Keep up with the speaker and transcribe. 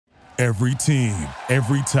Every team,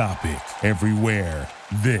 every topic, everywhere.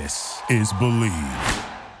 This is Believe.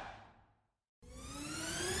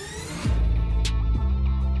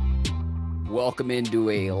 Welcome into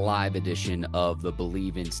a live edition of the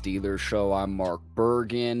Believe in Steelers show. I'm Mark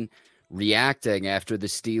Bergen, reacting after the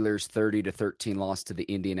Steelers' 30-13 loss to the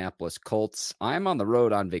Indianapolis Colts. I'm on the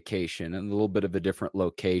road on vacation in a little bit of a different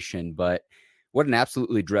location, but what an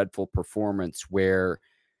absolutely dreadful performance where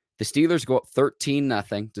the Steelers go up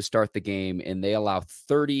 13-0 to start the game, and they allow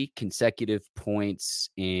 30 consecutive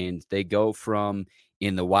points, and they go from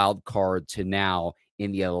in the wild card to now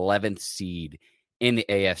in the 11th seed in the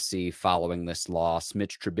AFC following this loss.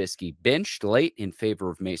 Mitch Trubisky benched late in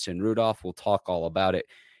favor of Mason Rudolph. We'll talk all about it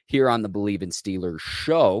here on the Believe in Steelers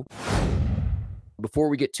show. Before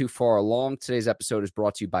we get too far along, today's episode is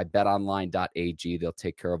brought to you by betonline.ag. They'll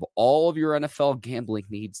take care of all of your NFL gambling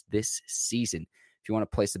needs this season. If you want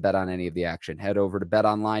to place a bet on any of the action, head over to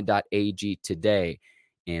betonline.ag today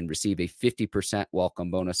and receive a 50%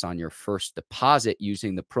 welcome bonus on your first deposit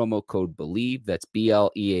using the promo code BELIEVE. That's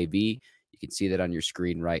BLEAV. You can see that on your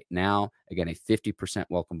screen right now. Again, a 50%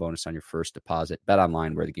 welcome bonus on your first deposit.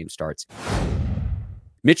 BetOnline, where the game starts.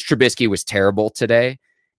 Mitch Trubisky was terrible today,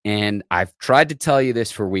 and I've tried to tell you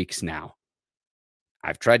this for weeks now.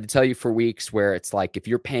 I've tried to tell you for weeks where it's like if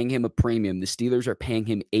you're paying him a premium, the Steelers are paying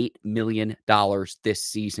him $8 million this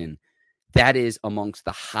season. That is amongst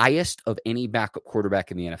the highest of any backup quarterback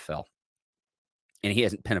in the NFL. And he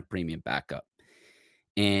hasn't been a premium backup.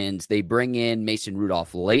 And they bring in Mason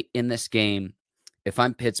Rudolph late in this game. If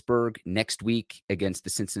I'm Pittsburgh next week against the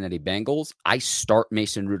Cincinnati Bengals, I start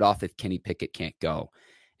Mason Rudolph if Kenny Pickett can't go.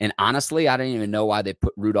 And honestly, I don't even know why they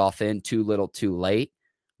put Rudolph in too little too late,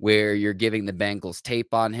 where you're giving the Bengals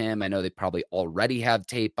tape on him. I know they probably already have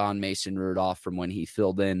tape on Mason Rudolph from when he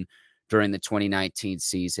filled in during the 2019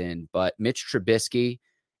 season. But Mitch Trubisky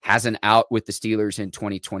has an out with the Steelers in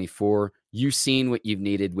 2024. You've seen what you've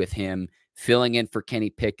needed with him filling in for Kenny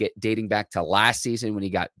Pickett, dating back to last season when he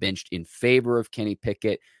got benched in favor of Kenny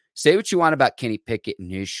Pickett. Say what you want about Kenny Pickett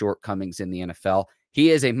and his shortcomings in the NFL. He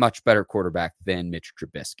is a much better quarterback than Mitch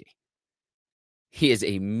Trubisky. He is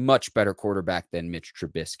a much better quarterback than Mitch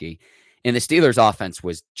Trubisky. And the Steelers' offense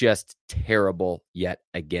was just terrible yet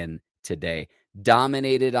again today.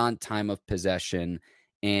 Dominated on time of possession.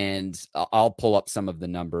 And I'll pull up some of the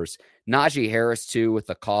numbers. Najee Harris, too, with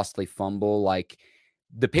a costly fumble. Like,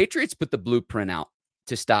 the Patriots put the blueprint out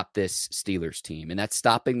to stop this Steelers team. And that's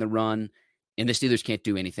stopping the run. And the Steelers can't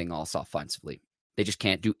do anything else offensively. They just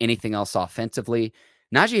can't do anything else offensively.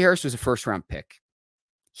 Najee Harris was a first-round pick.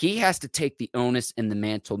 He has to take the onus and the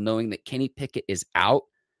mantle knowing that Kenny Pickett is out.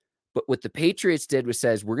 But what the Patriots did was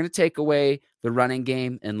says, we're going to take away the running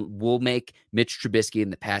game and we'll make Mitch Trubisky in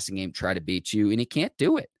the passing game try to beat you. And he can't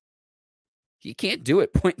do it. He can't do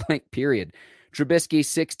it, point blank, period. Trubisky,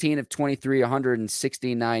 16 of 23,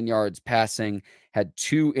 169 yards passing, had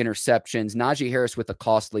 2 interceptions. Najee Harris with a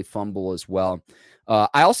costly fumble as well.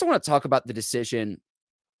 I also want to talk about the decision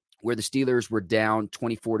where the Steelers were down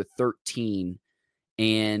 24-13.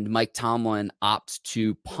 And Mike Tomlin opts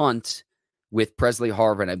to punt with Presley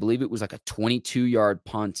Harvin. I believe it was like a 22-yard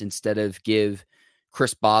punt instead of give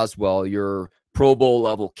Chris Boswell, your Pro Bowl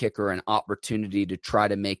level kicker, an opportunity to try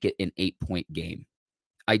to make it an 8-point game.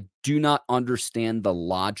 I do not understand the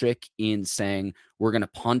logic in saying we're going to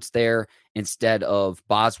punt there instead of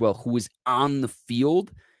Boswell, who is on the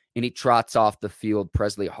field, and he trots off the field.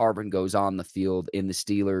 Presley Harvin goes on the field, and the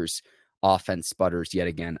Steelers' offense sputters yet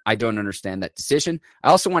again. I don't understand that decision. I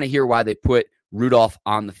also want to hear why they put Rudolph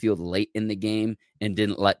on the field late in the game and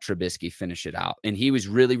didn't let Trubisky finish it out. And he was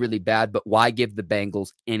really, really bad, but why give the Bengals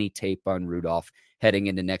any tape on Rudolph heading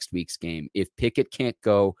into next week's game? If Pickett can't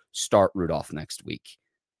go, start Rudolph next week.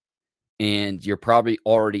 And you're probably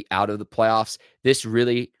already out of the playoffs. This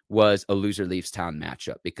really was a loser leaves town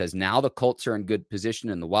matchup because now the Colts are in good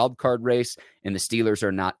position in the wild card race and the Steelers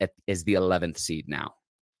are not as the 11th seed now.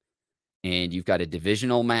 And you've got a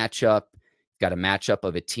divisional matchup. You've got a matchup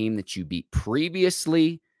of a team that you beat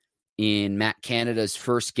previously in Matt Canada's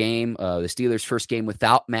first game, the Steelers' first game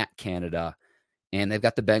without Matt Canada. And they've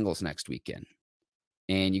got the Bengals next weekend.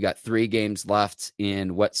 And you got 3 games left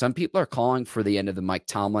in what some people are calling for the end of the Mike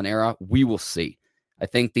Tomlin era. We will see. I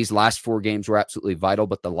think these last 4 games were absolutely vital,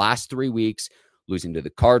 but the last 3 weeks, losing to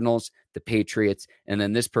the Cardinals, the Patriots, and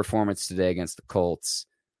then this performance today against the Colts,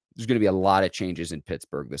 there's going to be a lot of changes in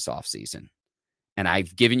Pittsburgh this offseason. And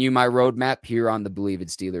I've given you my roadmap here on the Believe in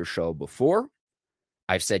Steelers show before.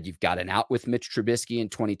 I've said you've got an out with Mitch Trubisky in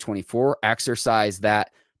 2024. Exercise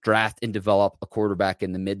that, draft and develop a quarterback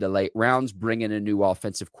in the mid to late rounds, bring in a new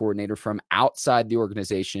offensive coordinator from outside the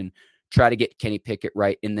organization try to get Kenny Pickett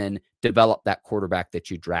right, and then develop that quarterback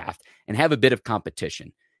that you draft and have a bit of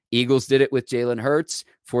competition. Eagles did it with Jalen Hurts.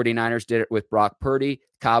 49ers did it with Brock Purdy.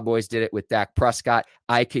 Cowboys did it with Dak Prescott.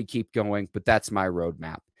 I could keep going, but that's my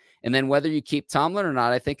roadmap. And then whether you keep Tomlin or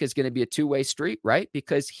not, I think is going to be a two-way street, right?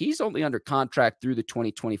 Because he's only under contract through the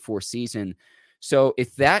 2024 season. So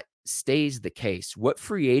if that stays the case, what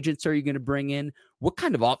free agents are you going to bring in? What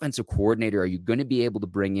kind of offensive coordinator are you going to be able to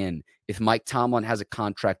bring in if Mike Tomlin has a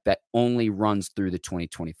contract that only runs through the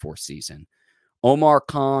 2024 season? Omar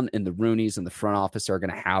Khan and the Rooneys in the front office are going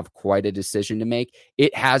to have quite a decision to make.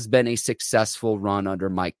 It has been a successful run under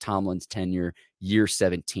Mike Tomlin's tenure, year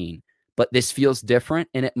 17. But this feels different,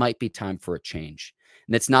 and it might be time for a change.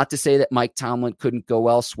 And it's not to say that Mike Tomlin couldn't go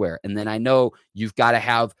elsewhere. And then I know you've got to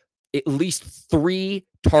have at least 3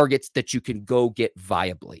 targets that you can go get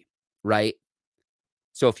viably, right?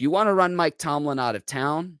 So if you want to run Mike Tomlin out of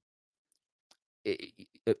town,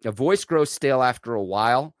 a voice grows stale after a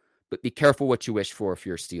while. But be careful what you wish for if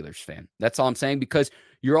you're a Steelers fan. That's all I'm saying, because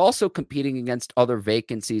you're also competing against other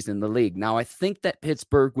vacancies in the league. Now, I think that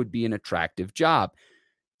Pittsburgh would be an attractive job.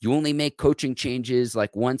 You only make coaching changes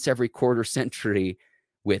like once every quarter century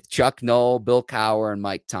with Chuck Noll, Bill Cowher, and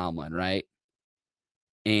Mike Tomlin, right?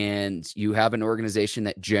 And you have an organization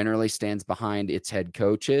that generally stands behind its head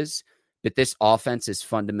coaches. But this offense is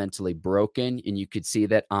fundamentally broken, and you could see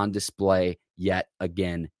that on display yet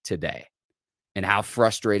again today. And how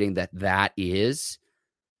frustrating that is.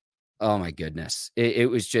 Oh, my goodness. It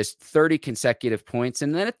was just 30 consecutive points.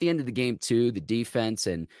 And then at the end of the game, too, the defense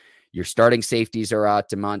and your starting safeties are out.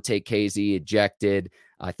 DeMonte Casey ejected.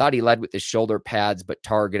 I thought he led with his shoulder pads, but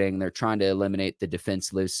targeting. They're trying to eliminate the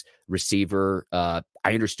defenseless receiver. I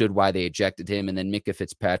understood why they ejected him. And then Minka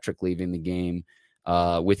Fitzpatrick leaving the game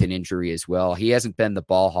with an injury as well. He hasn't been the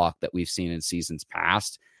ball hawk that we've seen in seasons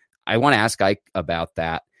past. I want to ask Ike about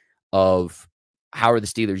that, of how are the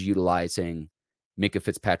Steelers utilizing Minka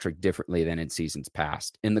Fitzpatrick differently than in seasons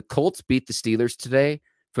past? And the Colts beat the Steelers today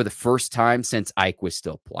for the first time since Ike was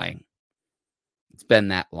still playing. It's been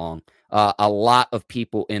that long. A lot of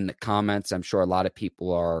people in the comments, I'm sure a lot of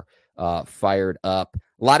people are fired up.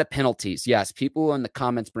 A lot of penalties. Yes, people in the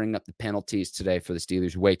comments bring up the penalties today for the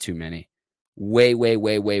Steelers. Way too many.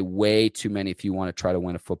 Way too many if you want to try to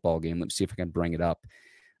win a football game. Let me see if I can bring it up.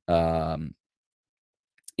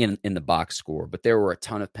 In the box score, but there were a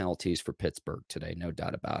ton of penalties for Pittsburgh today, no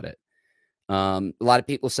doubt about it. A lot of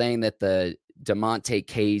people saying that the DeMonte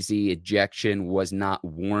Casey ejection was not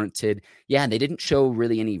warranted. Yeah, they didn't show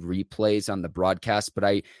really any replays on the broadcast, but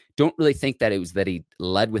I don't really think that it was that he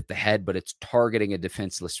led with the head, but it's targeting a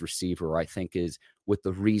defenseless receiver, I think, is with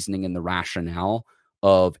the reasoning and the rationale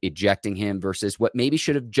of ejecting him versus what maybe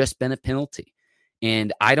should have just been a penalty.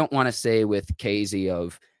 And I don't want to say with Casey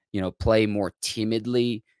of, play more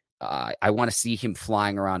timidly. I want to see him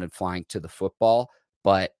flying around and flying to the football,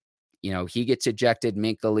 but he gets ejected.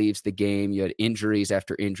 Minka leaves the game. You had injuries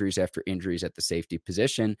after injuries after injuries at the safety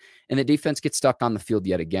position, and the defense gets stuck on the field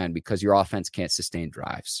yet again because your offense can't sustain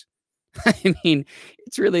drives. I mean,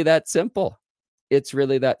 it's really that simple. It's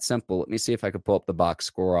really that simple. Let me see if I can pull up the box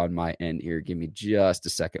score on my end here. Give me just a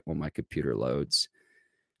second while my computer loads.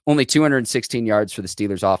 Only 216 yards for the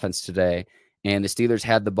Steelers offense today. And the Steelers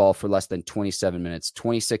had the ball for less than 27 minutes,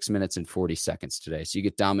 26 minutes and 40 seconds today. So you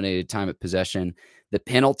get dominated time at possession. The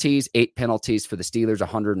penalties, 8 penalties for the Steelers,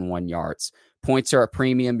 101 yards. Points are a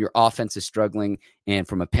premium. Your offense is struggling. And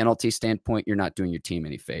from a penalty standpoint, you're not doing your team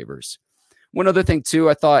any favors. One other thing, too,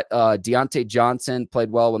 I thought Deontay Johnson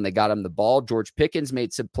played well when they got him the ball. George Pickens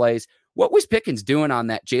made some plays. What was Pickens doing on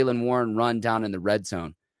that Jaylen Warren run down in the red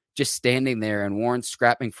zone? Just standing there and Warren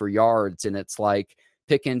scrapping for yards. And it's like,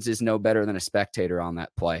 Pickens is no better than a spectator on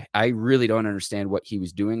that play. I really don't understand what he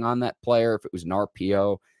was doing on that player. If it was an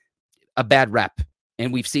RPO, a bad rep.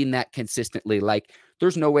 And we've seen that consistently. Like,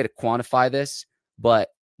 there's no way to quantify this, but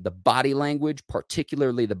the body language,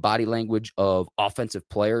 particularly the body language of offensive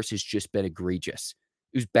players, has just been egregious.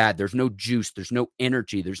 It was bad. There's no juice. There's no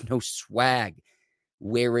energy. There's no swag.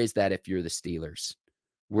 Where is that if you're the Steelers?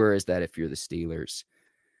 Where is that if you're the Steelers?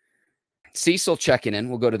 Cecil checking in.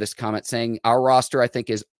 We'll go to this comment saying, our roster, I think,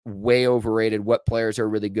 is way overrated. What players are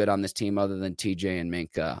really good on this team other than TJ and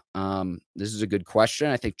Minka? This is a good question.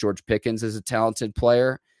 I think George Pickens is a talented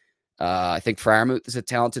player. I think Freiermuth is a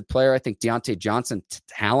talented player. I think Deontay Johnson,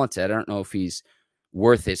 talented. I don't know if he's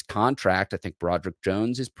worth his contract. I think Broderick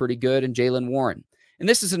Jones is pretty good, and Jaylen Warren. And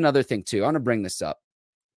this is another thing, too. I want to bring this up.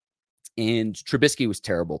 And Trubisky was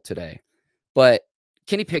terrible today. But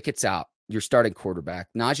Kenny Pickett's out, your starting quarterback.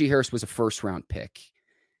 Najee Harris was a first-round pick.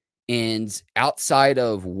 And outside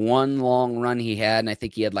of one long run he had, and I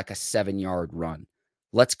think he had like a 7-yard run,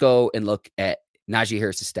 Let's go and look at Najee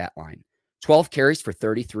Harris's stat line. 12 carries for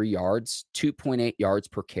 33 yards, 2.8 yards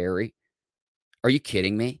per carry. Are you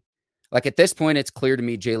kidding me? Like at this point, it's clear to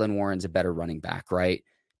me Jaylen Warren's a better running back, right?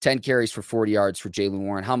 10 carries for 40 yards for Jaylen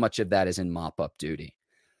Warren. How much of that is in mop-up duty?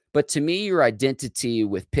 But to me, your identity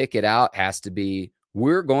with Pickett out has to be,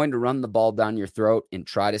 we're going to run the ball down your throat and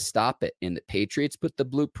try to stop it. And the Patriots put the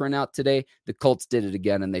blueprint out today. The Colts did it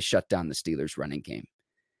again, and they shut down the Steelers' running game.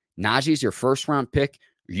 Najee's your first-round pick.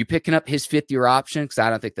 Are you picking up his fifth-year option? Because I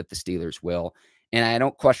don't think that the Steelers will. And I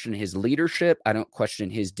don't question his leadership. I don't question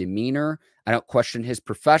his demeanor. I don't question his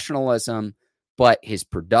professionalism. But his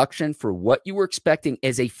production for what you were expecting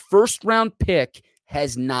as a first-round pick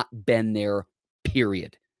has not been there,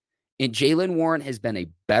 period. And Jaylen Warren has been a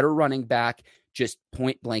better running back, just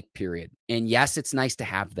point blank, period. And yes, it's nice to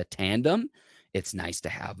have the tandem. It's nice to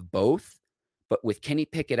have both. But with Kenny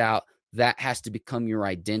Pickett out, that has to become your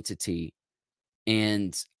identity.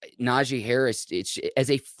 And Najee Harris, it's as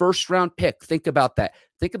a first-round pick, think about that.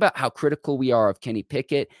 Think about how critical we are of Kenny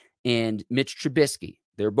Pickett and Mitch Trubisky.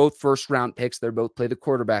 They're both first-round picks. They both play the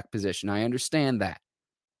quarterback position. I understand that.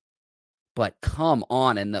 But come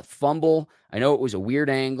on. And the fumble, I know it was a weird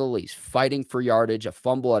angle. He's fighting for yardage, a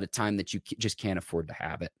fumble at a time that you just can't afford to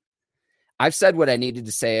have it. I've said what I needed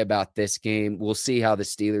to say about this game. We'll see how the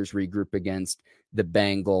Steelers regroup against the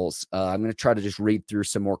Bengals. I'm going to try to just read through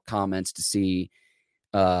some more comments to see.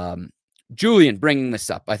 Julian bringing this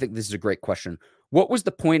up. I think this is a great question. What was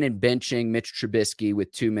the point in benching Mitch Trubisky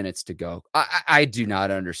with 2 minutes to go? I do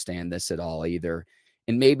not understand this at all either.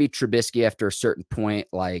 And maybe Trubisky after a certain point,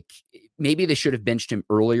 like maybe they should have benched him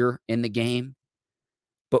earlier in the game.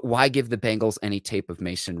 But why give the Bengals any tape of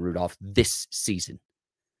Mason Rudolph this season?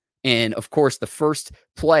 And of course, the first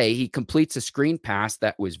play, he completes a screen pass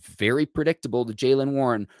that was very predictable to Jaylen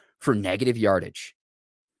Warren for negative yardage.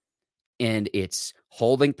 And it's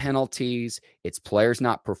holding penalties, it's players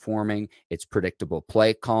not performing, it's predictable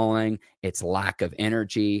play calling, it's lack of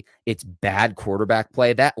energy, it's bad quarterback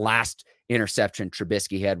play. That last interception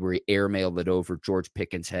Trubisky had where he airmailed it over George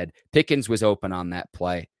Pickens' head. Pickens was open on that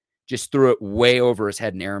play, just threw it way over his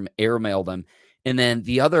head and airmailed him. And then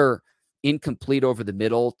the other incomplete over the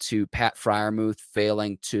middle to Pat Freiermuth,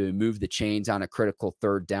 failing to move the chains on a critical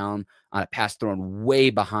third down on a pass thrown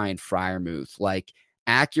way behind Freiermuth. Like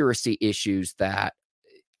accuracy issues that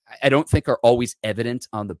I don't think are always evident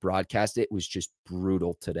on the broadcast. It was just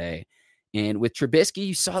brutal today. And with Trubisky,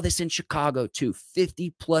 you saw this in Chicago too,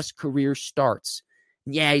 50-plus career starts.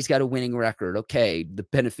 Yeah, he's got a winning record. Okay, the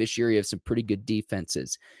beneficiary of some pretty good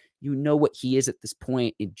defenses. You know what he is at this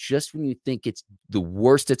point, and just when you think it's the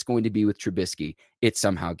worst it's going to be with Trubisky, it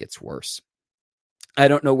somehow gets worse. I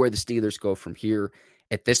don't know where the Steelers go from here.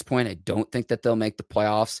 At this point, I don't think that they'll make the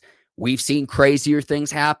playoffs. We've seen crazier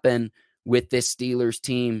things happen with this Steelers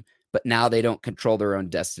team, but now they don't control their own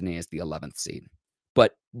destiny as the 11th seed.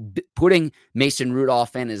 But putting Mason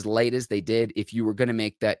Rudolph in as late as they did, if you were going to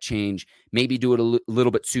make that change, maybe do it a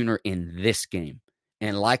little bit sooner in this game.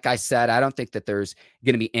 And like I said, I don't think that there's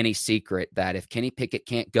going to be any secret that if Kenny Pickett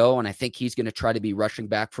can't go, and I think he's going to try to be rushing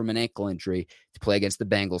back from an ankle injury to play against the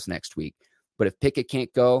Bengals next week. But if Pickett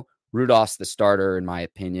can't go, Rudolph's the starter, in my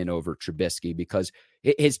opinion, over Trubisky, because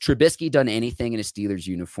has Trubisky done anything in a Steelers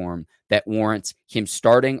uniform that warrants him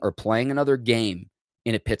starting or playing another game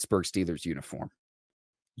in a Pittsburgh Steelers uniform?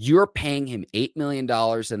 You're paying him $8 million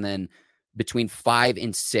and then between 5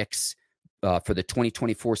 and 6 for the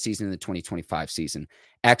 2024 season and the 2025 season.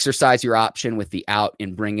 Exercise your option with the out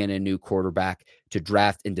and bring in a new quarterback to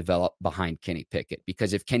draft and develop behind Kenny Pickett.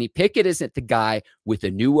 Because if Kenny Pickett isn't the guy with a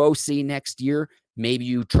new OC next year, maybe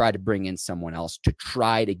you try to bring in someone else to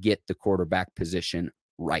try to get the quarterback position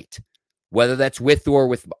right, whether that's with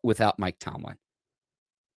or without Mike Tomlin.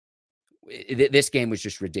 This game was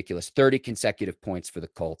just ridiculous. 30 consecutive points for the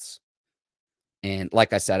Colts. And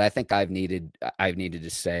like I said, I think I've needed to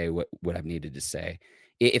say what I've needed to say.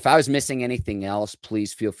 If I was missing anything else,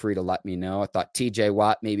 please feel free to let me know. I thought TJ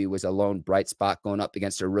Watt maybe was a lone bright spot going up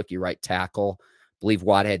against a rookie right tackle. I believe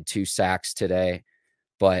Watt had 2 sacks today,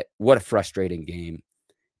 but what a frustrating game.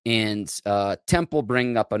 And Temple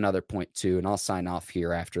bringing up another point too, and I'll sign off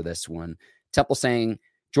here after this one. Temple saying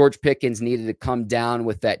George Pickens needed to come down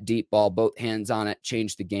with that deep ball, both hands on it,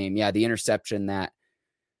 change the game. Yeah, the interception that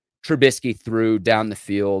Trubisky threw down the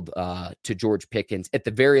field to George Pickens. At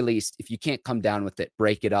the very least, if you can't come down with it,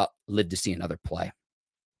 break it up, live to see another play.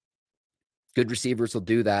 Good receivers will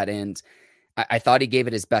do that. And I thought he gave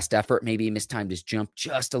it his best effort. Maybe he mistimed his jump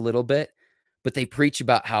just a little bit. But they preach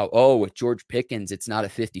about how, with George Pickens, it's not a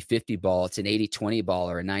 50-50 ball. It's an 80-20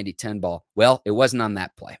 ball or a 90-10 ball. Well, it wasn't on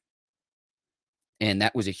that play. And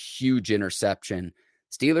that was a huge interception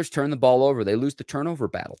Steelers turn the ball over. They lose the turnover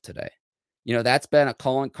battle today. That's been a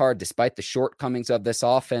calling card despite the shortcomings of this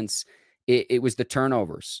offense. It was the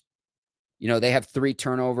turnovers. They have 3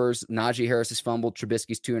 turnovers. Najee Harris has fumbled.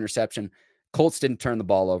 Trubisky's 2 interception. Colts didn't turn the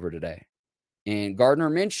ball over today. And Gardner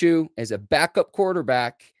Minshew, as a backup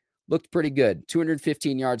quarterback, looked pretty good.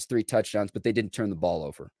 215 yards, 3 touchdowns, but they didn't turn the ball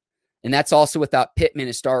over. And that's also without Pittman,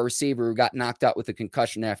 a star receiver, who got knocked out with a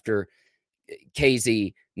concussion after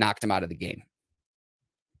KZ knocked him out of the game.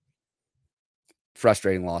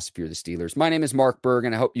 Frustrating loss if you're the Steelers. My name is Mark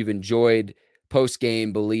Bergen. I hope you've enjoyed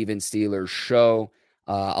post-game Believe in Steelers show.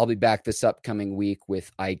 I'll be back this upcoming week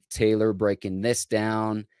with Ike Taylor breaking this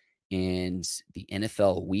down and the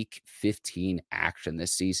NFL Week 15 action.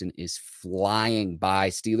 This season is flying by.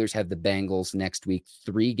 Steelers have the Bengals next week.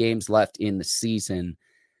 3 games left in the season.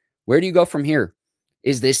 Where do you go from here?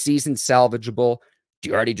 Is this season salvageable? Do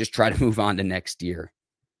you already just try to move on to next year?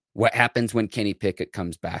 What happens when Kenny Pickett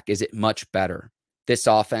comes back? Is it much better? This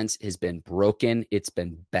offense has been broken. It's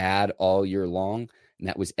been bad all year long, and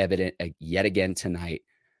that was evident yet again tonight.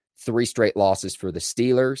 3 straight losses for the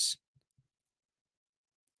Steelers.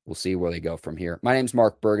 We'll see where they go from here. My name's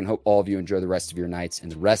Mark Bergen. Hope all of you enjoy the rest of your nights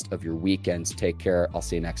and the rest of your weekends. Take care. I'll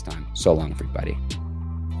see you next time. So long, everybody.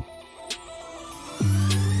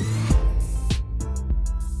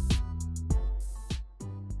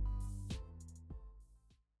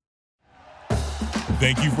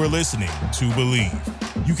 Thank you for listening to Believe.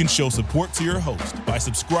 You can show support to your host by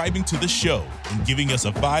subscribing to the show and giving us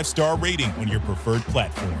a 5-star rating on your preferred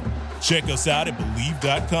platform. Check us out at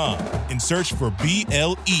Believe.com and search for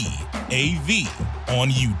BLEAV on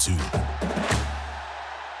YouTube.